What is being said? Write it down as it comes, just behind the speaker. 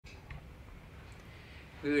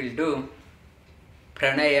we will do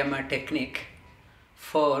Pranayama technique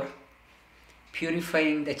for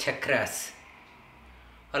purifying the chakras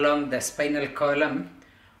along the spinal column,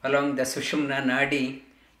 along the Sushumna Nadi,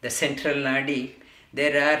 the central Nadi.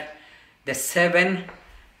 There are the 7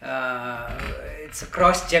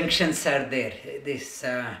 cross junctions are there. These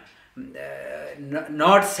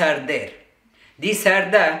knots are there. These are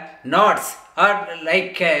the knots or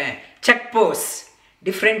like checkposts.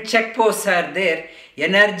 Different checkposts are there.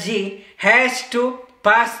 Energy has to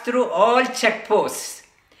pass through all checkposts.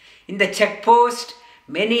 In the checkpost,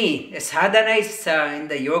 many sadhana is in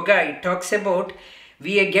the yoga, it talks about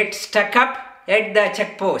we get stuck up at the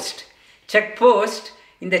checkpost.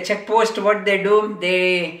 In the checkpost, what they do,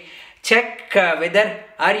 they check whether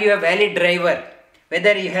are you a valid driver,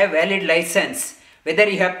 whether you have valid license, whether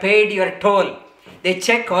you have paid your toll. They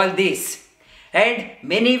check all this. And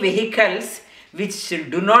many vehicles which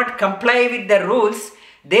do not comply with the rules,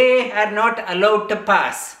 they are not allowed to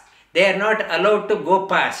pass. They are not allowed to go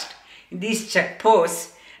past. These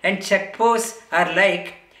checkposts, and checkposts are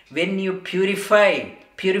like when you purify.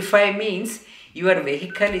 Purify means your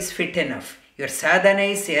vehicle is fit enough. Your sadhana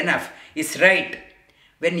is enough, is right.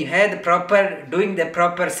 When you have doing the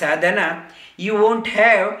proper sadhana, you won't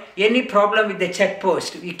have any problem with the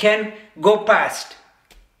checkpost. You can go past.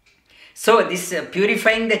 So this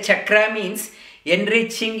purifying the chakra means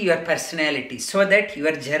enriching your personality so that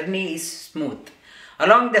your journey is smooth.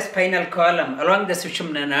 Along the spinal column, along the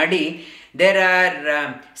Sushumna Nadi, there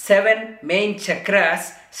are 7 main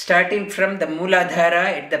chakras starting from the Mooladhara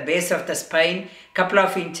at the base of the spine, couple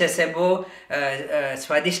of inches above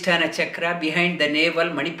Swadhisthana chakra, behind the navel,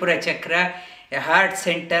 Manipura chakra, a heart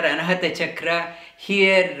center, Anahata chakra,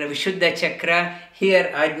 here Vishuddha chakra,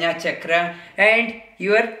 here Ajna chakra, and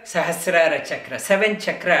your Sahasrara chakra. 7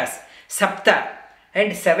 chakras, Sapta,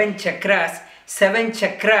 and 7 chakras. 7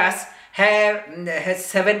 chakras has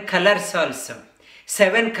 7 colors also.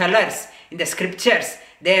 7 colors in the scriptures.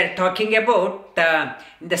 They are talking about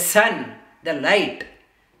the sun, the light.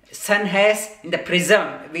 Sun has in the prism.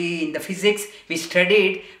 In the physics we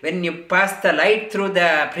studied when you pass the light through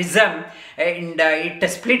the prism and it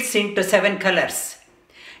splits into 7 colors.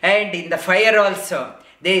 And in the fire also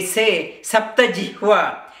they say Sapta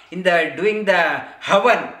Jihva. In the doing the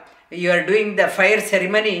Havan, you are doing the fire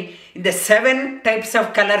ceremony. In the 7 types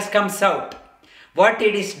of colors comes out. What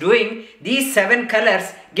it is doing, these 7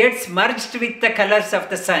 colors gets merged with the colors of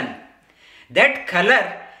the sun. That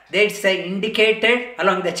color, that's indicated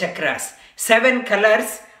along the chakras. 7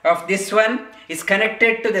 colors of this one is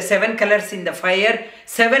connected to the 7 colors in the fire,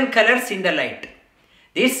 7 colors in the light.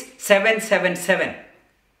 This 777.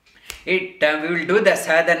 We will do the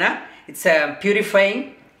sadhana. It's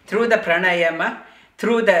purifying through the pranayama,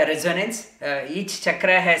 through the resonance. Each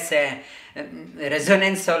chakra has a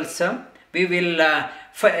resonance also. We will,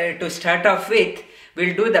 to start off with,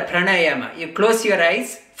 we'll do the pranayama. You close your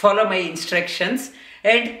eyes, follow my instructions,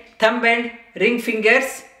 and thumb and ring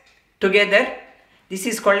fingers together. This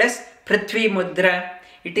is called as Prithvi Mudra.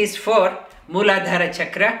 It is for Mooladhara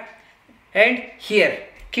chakra. And here,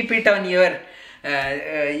 keep it on your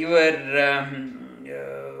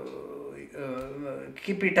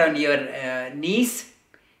keep it on your knees,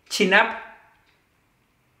 chin up.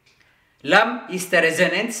 Lam is the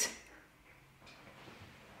resonance.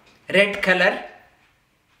 Red color,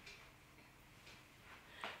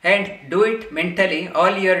 and do it mentally.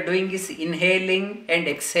 All you are doing is inhaling and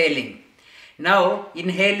exhaling. Now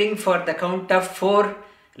inhaling for the count of 4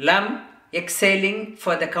 lam, exhaling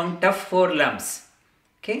for the count of 4 lams.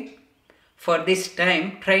 Okay. For this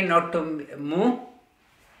time, try not to move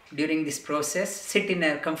during this process. Sit in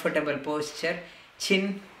a comfortable posture.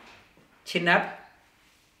 Chin up.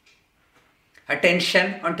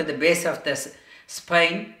 Attention onto the base of the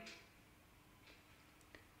spine.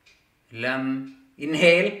 Lam,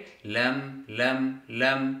 inhale, lam, lam,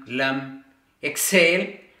 lam, lam.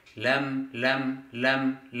 Exhale, lam, lam,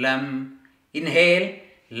 lam, lam. Inhale,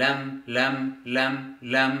 lam, lam, lam,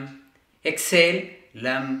 lam. Exhale,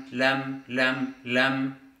 lam, lam, lam,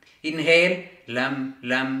 lam. Inhale, lam,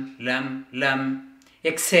 lam, lam, lam.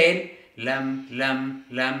 Exhale, lam, lam,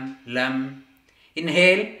 lam, lam.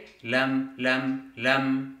 Inhale, lam, lam,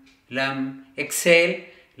 lam, lam. Exhale,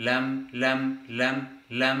 lam, lam, lam,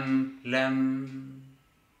 lam.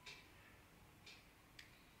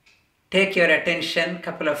 Take your attention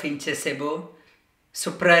couple of inches above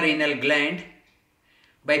suprarenal gland.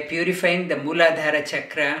 By purifying the Mooladhara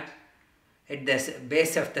chakra at the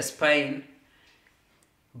base of the spine,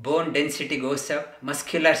 bone density goes up,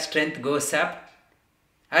 muscular strength goes up,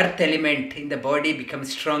 earth element in the body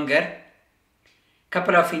becomes stronger.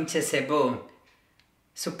 Couple of inches above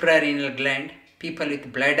suprarenal gland, people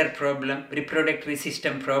with bladder problem, reproductive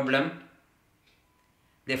system problem,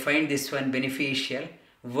 they find this one beneficial.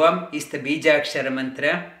 Vam is the Bijakshara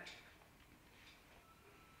mantra.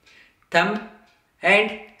 Thumb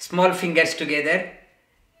and small fingers together.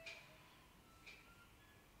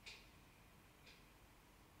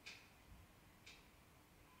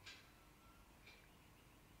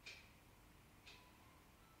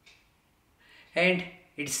 And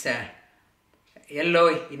it's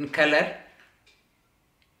yellow in color.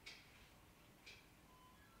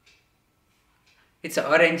 It's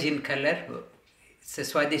orange in color. It's a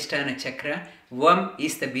Swadhisthana chakra. Vam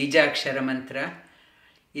is the Bijakshara mantra.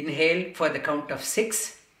 Inhale for the count of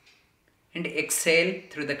 6 and exhale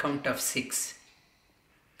through the count of 6.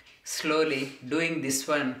 Slowly doing this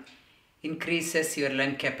one increases your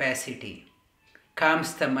lung capacity,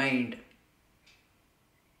 calms the mind.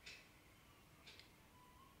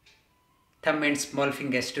 Thumb and small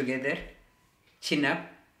fingers together. Chin up.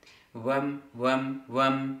 Vam, vam,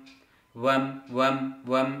 vam. Vam, vam,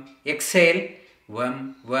 vam. Exhale.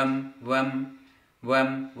 Vam, vam, vam.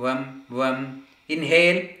 Vam, vam, vam.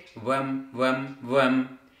 Inhale. Vam, vam,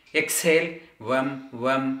 vam. Exhale. Vam,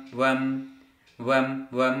 vam, vam. Vam,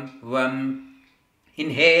 vam, vam.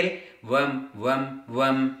 Inhale. Vam, vam,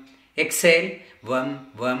 vam. Exhale. Vam,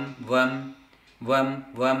 vam, vam. Vam,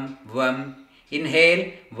 vam, vam.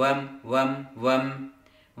 Inhale. Vam, vam, vam.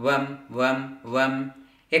 Vam, vam, vam.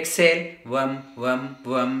 Exhale. Vam, vam,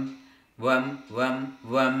 vam. Vam, vam,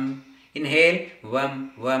 vam. Inhale.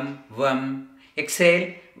 Vam, vam, vam.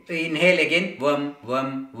 Exhale. Inhale again. Vam,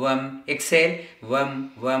 vam, vam. Exhale.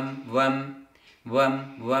 Vam, vam, vam.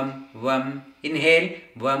 Vam, vam, vam. Inhale.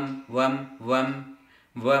 Vam, vam, vam.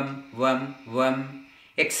 Vam, vam, vam.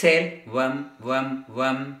 Exhale. Vam, vam,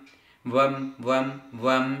 vam. Vam, vam,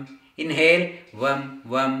 vam. Inhale. Vam,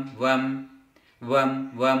 vam, vam.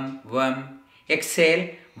 Vam, vam, vam.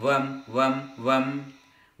 Exhale. Vam, vam, vam.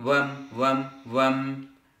 Vam, vam, vam.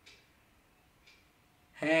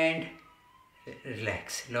 And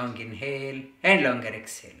relax. Long inhale and longer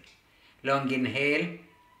exhale. Long inhale,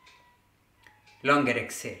 longer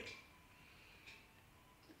exhale.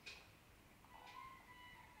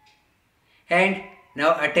 And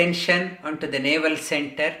now attention onto the navel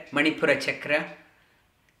center, Manipura chakra,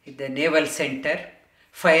 the navel center,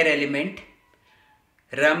 fire element.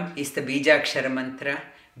 Ram is the Bijakshara mantra.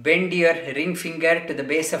 Bend your ring finger to the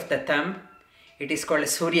base of the thumb. It is called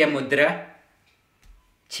Surya Mudra.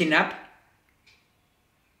 Chin up.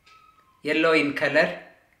 Yellow in color.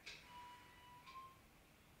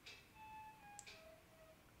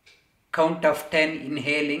 Count of 10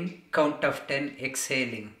 inhaling, count of 10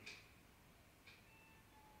 exhaling.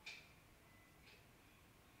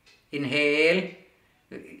 Inhale.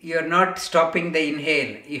 You are not stopping the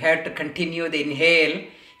inhale. You have to continue the inhale.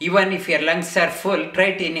 Even if your lungs are full,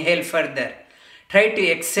 try to inhale further. Try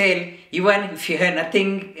to exhale. Even if you have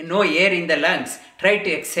nothing, no air in the lungs, try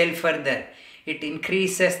to exhale further. It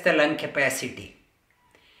increases the lung capacity.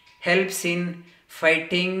 Helps in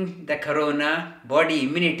fighting the corona. Body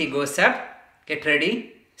immunity goes up. Get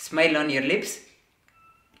ready. Smile on your lips.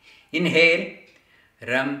 Inhale.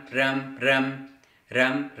 Ram, ram, ram.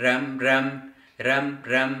 Ram, ram, ram. Ram,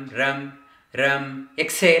 ram, ram. Ram.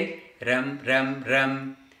 Exhale. Ram, ram,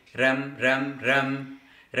 ram. Ram, ram, ram.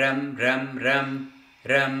 Ram, ram, ram.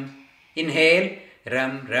 Ram. Inhale.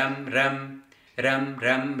 Ram, ram, ram. Ram,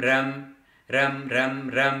 ram, ram. Ram, ram,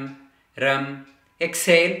 ram. Ram.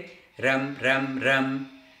 Exhale. Ram, ram, ram.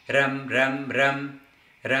 Ram, ram, ram.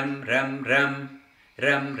 Ram, ram, ram.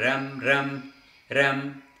 Ram, ram, ram.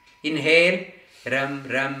 Ram. Inhale. Ram,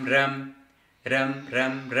 ram, ram. Ram,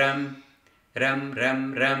 ram, ram. Ram,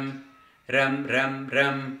 ram, ram. Ram, ram,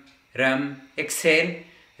 ram. Ram. Exhale.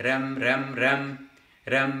 Ram, ram, ram.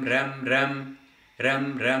 Ram, ram, ram.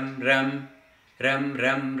 Ram, ram, ram. Ram,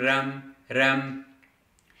 ram, ram. Ram.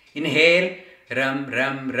 Inhale. Ram,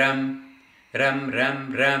 ram, ram. Ram,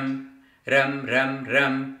 ram, ram. Ram, ram,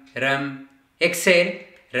 ram. Ram. Exhale.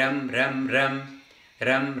 Ram, ram, ram.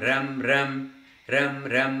 Ram, ram, ram. Ram,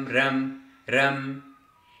 ram, ram. Ram.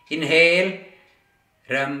 Inhale.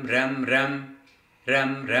 Ram, ram, ram.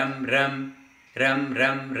 Ram, ram, ram. Ram,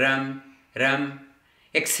 ram, ram. Ram.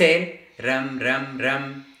 Exhale. Ram, ram,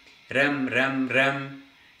 ram. Ram, ram, ram.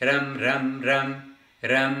 Ram, ram, ram.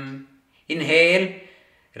 Ram. Inhale.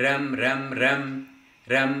 Ram, ram, ram.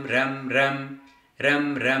 Ram, ram, ram.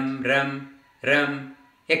 Ram, ram, ram. Ram.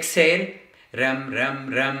 Exhale. Ram, ram,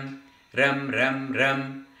 ram. Ram, ram,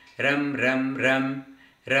 ram. Ram, ram, ram.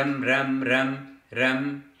 Ram, ram, ram.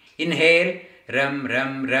 Ram. Inhale. Ram,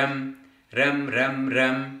 ram, ram. Ram, ram,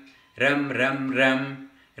 ram. Ram, ram, ram.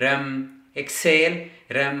 Ram.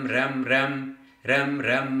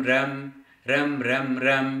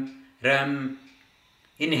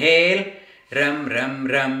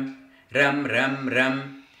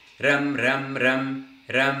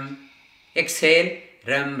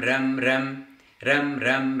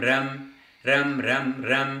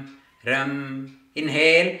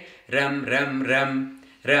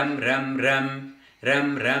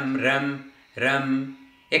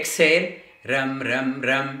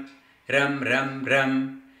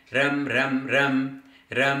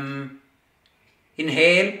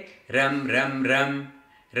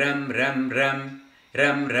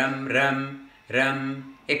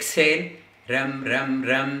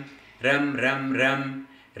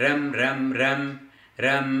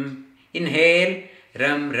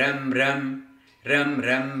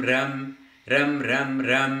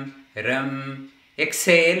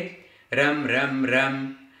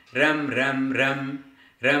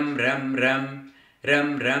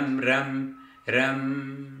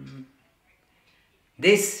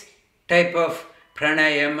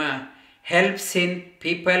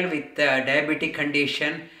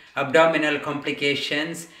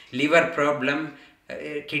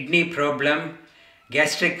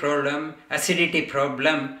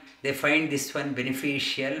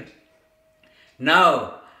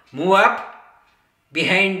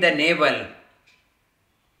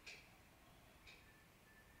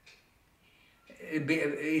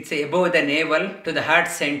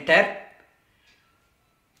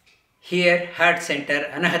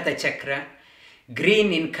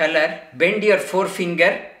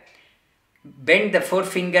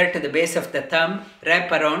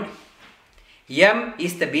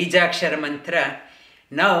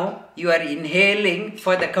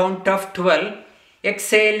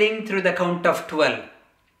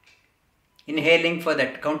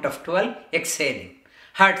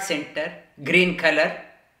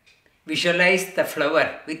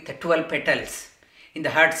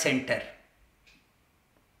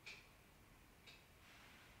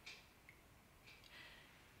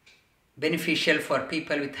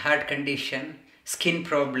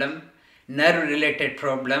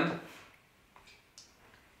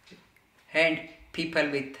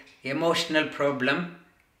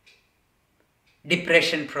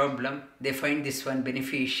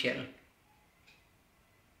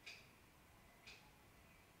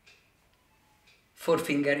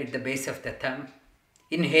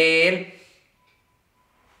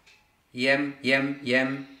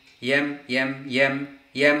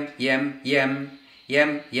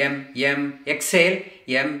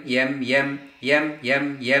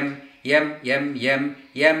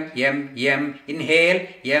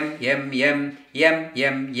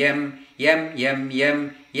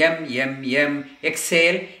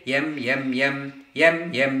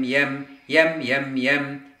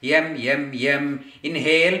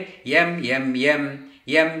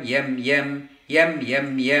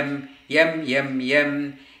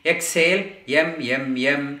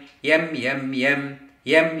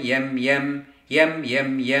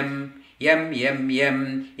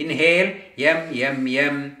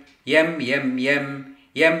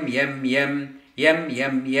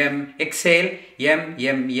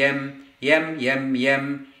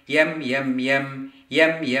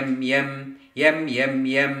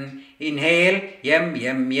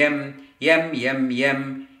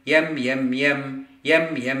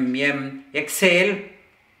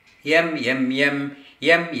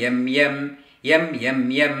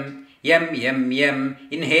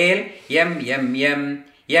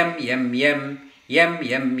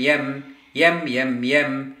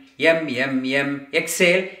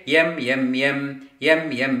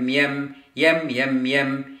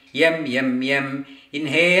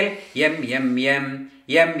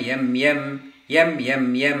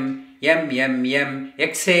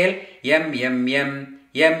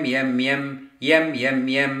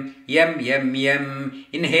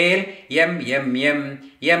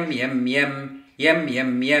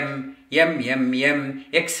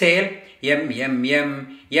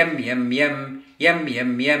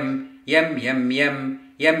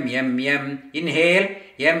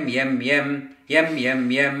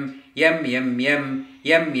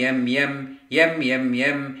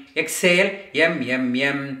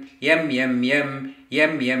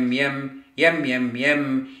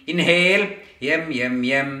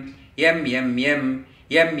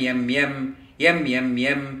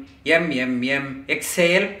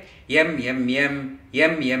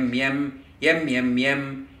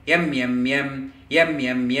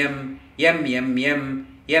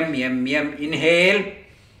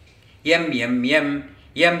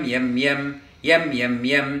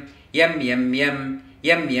 yum yum yum,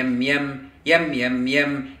 yum yum yum, yum yum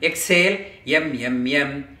yum. Exhale, yum yum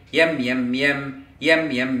yum, yum yum yum, yum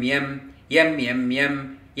yum yum, yum yum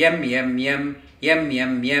yum, yum yum yum, yum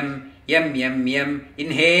yum yum, yum yum yum.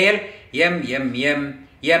 Inhale, yum yum yum,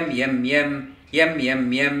 yum yum yum, yum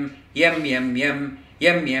yum yum, yum yum yum,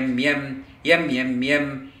 yum yum yum, yum yum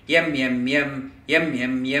yum, yum yum yum, yum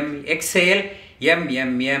yum yum. Exhale, yum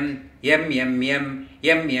yum yum, yum yum yum,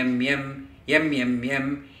 yum yum yum, yum yum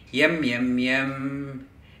yum, yum yum yum.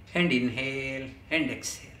 And inhale and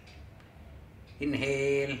exhale.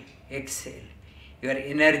 Inhale, exhale. Your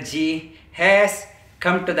energy has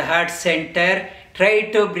come to the heart center.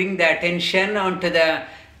 Try to bring the attention onto the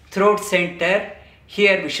throat center.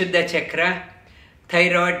 Here Vishuddha chakra,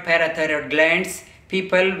 thyroid, parathyroid glands.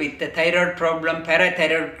 People with the thyroid problem,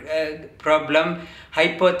 parathyroid problem,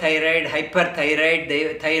 hypothyroid,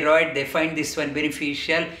 hyperthyroid, thyroid, they find this one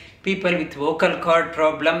beneficial. People with vocal cord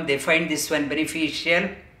problem, they find this one beneficial.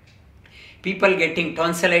 People getting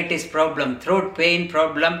tonsillitis problem, throat pain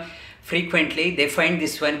problem, frequently they find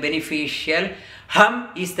this one beneficial. Hum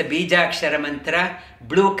is the Bijakshara mantra,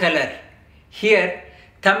 blue color. Here,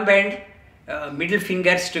 thumb and middle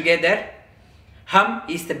fingers together. Hum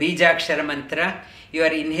is the Bijakshara mantra. You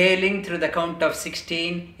are inhaling through the count of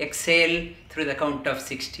 16, exhale through the count of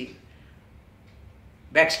 16.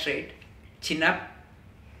 Back straight, chin up.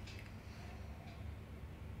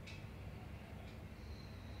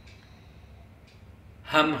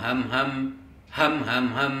 Hum hum hum, hum hum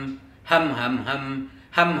hum, hum hum hum,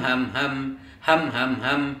 hum hum hum, hum hum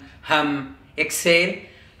hum, hum. Exhale,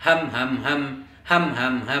 hum hum hum, hum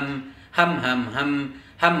hum hum, hum hum hum,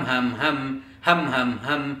 hum hum hum, hum hum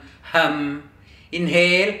hum, hum.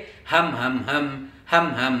 Inhale, hum hum hum,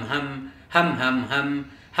 hum hum hum, hum hum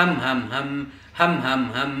hum, hum hum hum, hum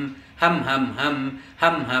hum hum, hum hum hum,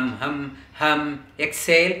 hum hum hum, hum.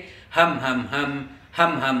 Exhale, hum hum hum,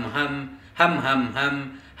 hum hum hum, hum hum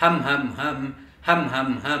hum, hum hum hum, hum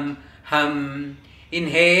hum hum, hum.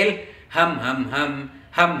 Inhale, hum hum hum,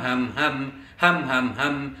 hum hum hum, hum hum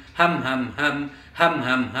hum, hum hum hum, hum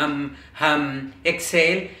hum hum, hum.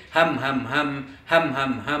 Exhale, hum hum hum, hum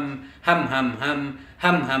hum hum, hum hum hum,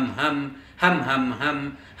 hum hum hum, hum hum hum,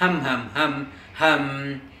 hum hum hum,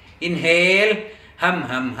 hum. Inhale, hum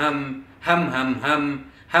hum hum, hum hum hum,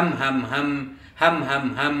 hum hum hum, hum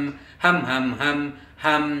hum hum, hum hum hum,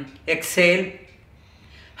 hum. Exhale,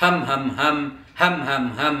 hum hum hum, hum hum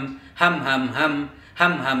hum, hum hum hum,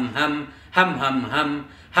 hum hum hum, hum hum hum,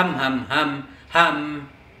 hum hum hum,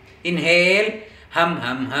 hum. Inhale, hum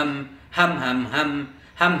hum hum, hum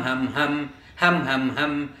hum hum, hum hum hum, hum hum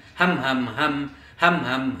hum, hum hum hum, hum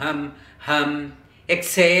hum hum, hum.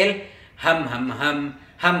 Exhale, hum hum hum,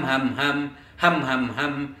 hum hum hum, hum hum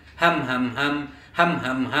hum, hum hum hum, hum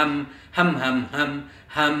hum hum, hum hum hum,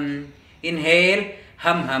 hum. Inhale,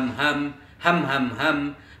 hum hum hum, hum hum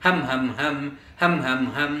hum, hum hum hum, hum hum hum, hum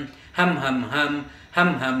hum hum,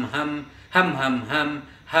 hum hum hum, hum hum hum,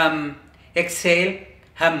 hum. Exhale,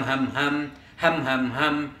 hum hum hum, hum hum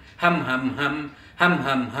hum, hum hum hum, hum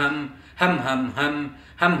hum hum, hum hum hum,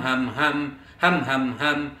 hum hum hum, hum hum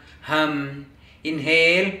hum, hum.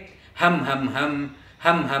 Inhale, hum hum hum,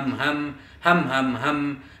 hum hum hum, hum hum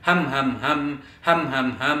hum, hum hum hum, hum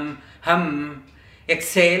hum hum, hum.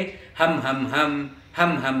 Exhale, hum hum hum,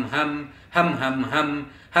 hum hum hum, hum hum hum,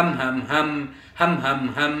 hum hum hum, hum hum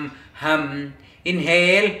hum, hum.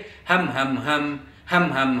 Inhale, hum hum hum, hum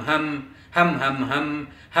hum hum, hum hum hum,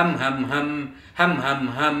 hum hum hum, hum hum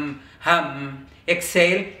hum, hum.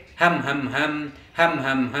 Exhale, hum hum hum, hum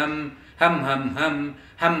hum hum, hum hum hum,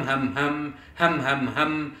 hum hum hum, hum hum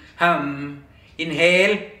hum, hum.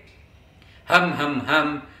 Inhale, hum hum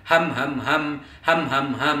hum, hum hum hum, hum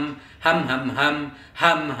hum hum, hum hum hum,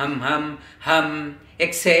 hum hum hum, hum.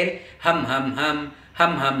 Exhale, hum hum hum,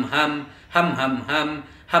 hum hum hum, hum hum hum,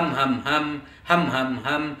 hum hum hum, hum hum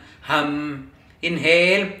hum, hum.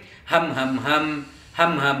 Inhale, hum hum hum,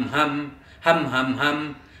 hum hum hum, hum hum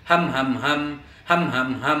hum, hum hum hum, hum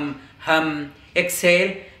hum hum, hum.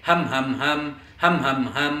 Exhale, hum hum hum, hum hum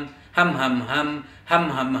hum, hum hum hum, hum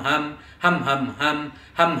hum hum, hum hum hum,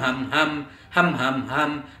 hum hum hum, hum hum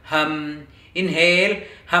hum, hum. Inhale,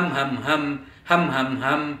 hum hum hum, hum hum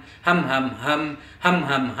hum, hum hum hum, hum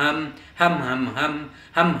hum hum, hum hum hum,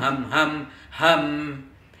 hum hum hum, hum.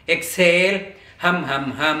 Exhale, hum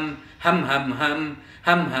hum hum, hum hum hum,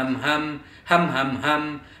 hum hum hum, hum hum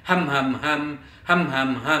hum, hum hum hum, hum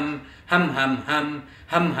hum hum, hum hum hum,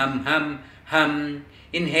 hum hum hum, hum.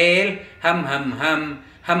 Inhale, hum hum hum,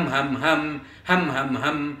 hum hum hum, hum hum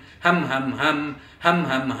hum, hum hum hum, hum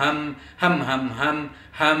hum hum, hum hum hum,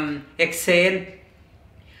 hum. Exhale,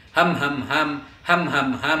 hum hum hum, hum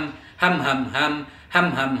hum hum, hum hum hum,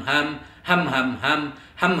 hum hum hum, hum hum hum,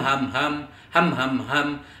 hum hum hum, hum hum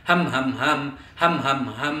hum, hum hum hum, hum hum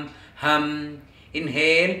hum, hum.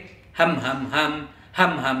 Inhale, hum hum hum,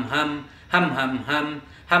 hum hum hum, hum hum hum,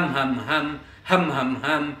 hum hum hum, hum hum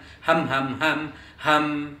hum, hum hum hum,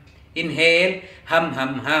 hum. Inhale, hum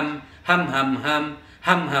hum hum, hum hum hum,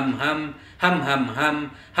 hum hum hum, hum hum hum,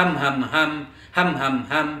 hum hum hum, hum hum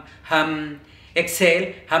hum, hum.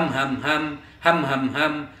 Exhale, hum hum hum, hum hum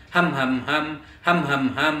hum, hum hum hum, hum hum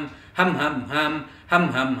hum, hum hum hum, hum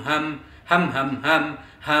hum hum, hum hum hum,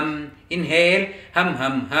 hum. Inhale, hum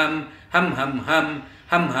hum hum, hum hum hum,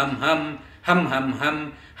 hum hum hum, hum hum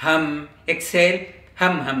hum, hum. Exhale,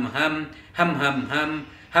 hum hum hum, hum hum hum,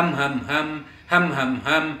 hum hum hum, hum hum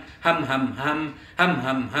hum, hum hum hum, hum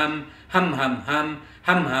hum hum, hum hum hum,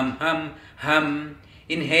 hum hum hum, hum.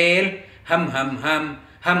 Inhale, hum hum hum,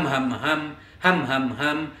 hum hum hum, hum hum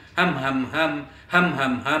hum, hum hum hum, hum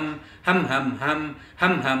hum hum, hum hum hum,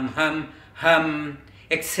 hum hum hum, hum.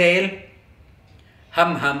 Exhale,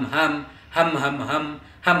 hum hum hum, hum hum hum,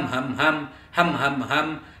 hum hum hum, hum hum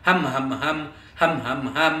hum, hum hum hum, hum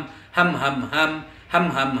hum hum, hum hum hum, hum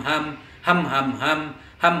hum hum, hum hum hum,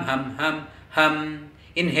 hum hum hum, hum.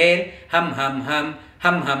 Inhale, hum hum hum,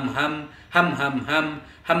 hum hum hum, hum hum hum,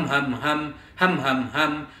 hum hum hum, hum hum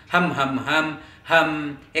hum, hum hum hum,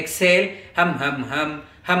 hum. Exhale, hum hum hum,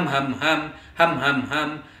 hum hum hum, hum hum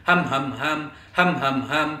hum, hum hum hum, hum hum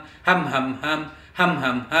hum, hum hum hum, hum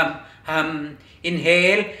hum hum, hum.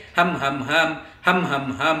 Inhale, hum hum hum, hum hum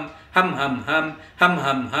hum, hum hum hum, hum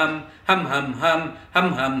hum hum, hum hum hum, hum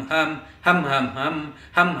hum hum, hum hum hum,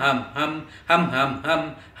 hum hum hum, hum hum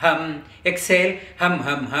hum, hum. Exhale, hum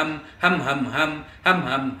hum hum, hum hum hum, hum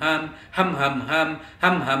hum hum, hum hum hum,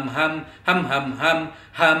 hum hum hum, hum hum hum,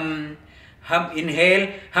 hum. Hum. Inhale,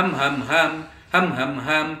 hum hum hum, hum hum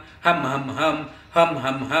hum, hum hum hum, hum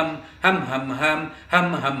hum hum, hum hum hum,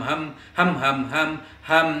 hum hum hum, hum hum hum,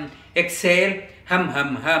 hum. Exhale, hum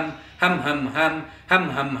hum hum, hum hum hum, hum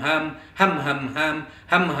hum hum, hum hum hum,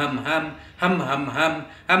 hum hum hum, hum hum hum,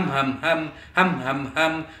 hum hum hum, hum hum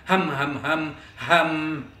hum, hum hum hum,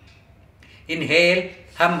 hum. Inhale,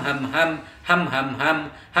 hum hum hum, hum hum hum,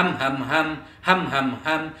 hum hum hum, hum hum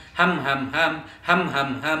hum, hum hum hum, hum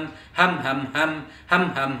hum hum, hum hum hum, hum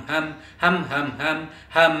hum hum, hum hum hum,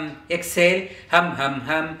 hum. Exhale, hum hum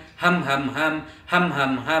hum, hum hum hum, hum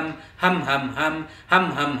hum hum, hum hum hum,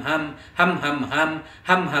 hum hum hum, hum hum hum,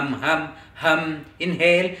 hum hum hum, hum.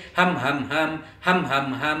 Inhale, hum hum hum, hum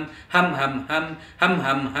hum hum, hum hum hum, hum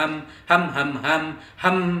hum hum, hum hum hum,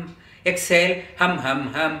 hum. Exhale, hum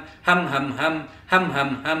hum hum, hum hum hum, hum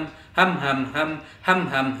hum hum, hum hum hum, hum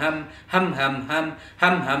hum hum, hum hum hum,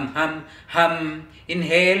 hum hum hum, hum.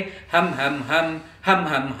 Inhale, hum hum hum, hum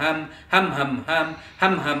hum hum, hum hum hum,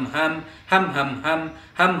 hum hum hum, hum hum hum,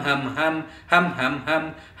 hum hum hum, hum hum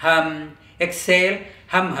hum, hum. Exhale,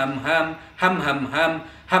 hum hum hum, hum hum hum,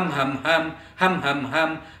 hum hum hum, hum hum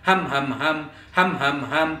hum, hum hum hum, hum hum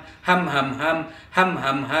hum, hum hum hum, hum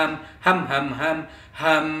hum hum, hum hum hum,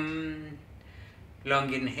 hum.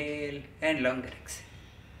 Long inhale and longer exhale.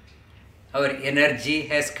 Our energy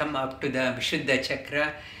has come up to the Vishuddha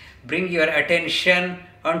chakra. Bring your attention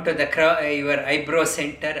onto the your eyebrow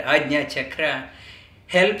center, Ajna chakra.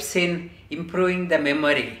 Helps in improving the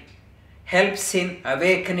memory. Helps in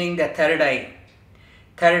awakening the third eye.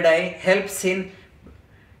 Third eye helps in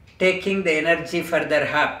taking the energy further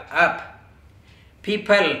up.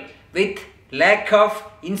 People with lack of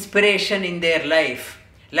inspiration in their life,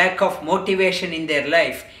 lack of motivation in their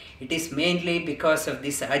life, it is mainly because of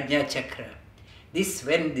this Ajna chakra.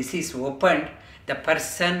 When this is opened, the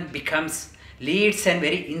person leads a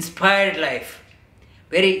very inspired life,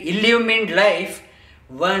 very illumined life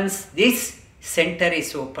once this center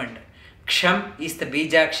is opened. Ksham is the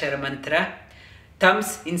Bijakshara mantra.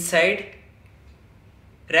 Thumbs inside,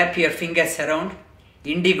 wrap your fingers around,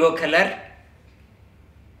 indigo color.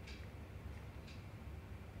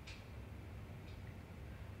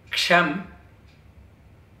 Ksham,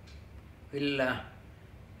 we'll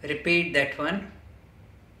repeat that one.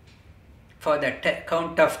 For the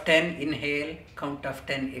count of 10, inhale, count of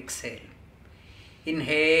 10, exhale.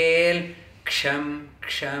 Inhale, ksham,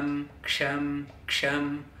 ksham, ksham,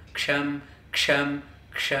 ksham, ksham, ksham,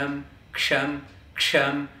 ksham, ksham,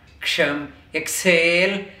 ksham, ksham.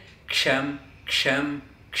 Exhale, ksham, ksham,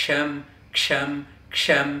 ksham, ksham,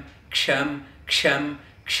 ksham, ksham, ksham,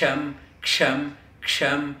 ksham, ksham,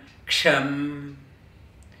 ksham, ksham.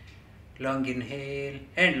 Long inhale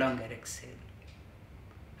and longer exhale.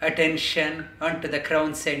 Attention onto the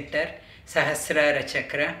crown center, Sahasrara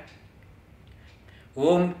chakra.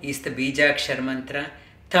 Om is the Bijakshara mantra.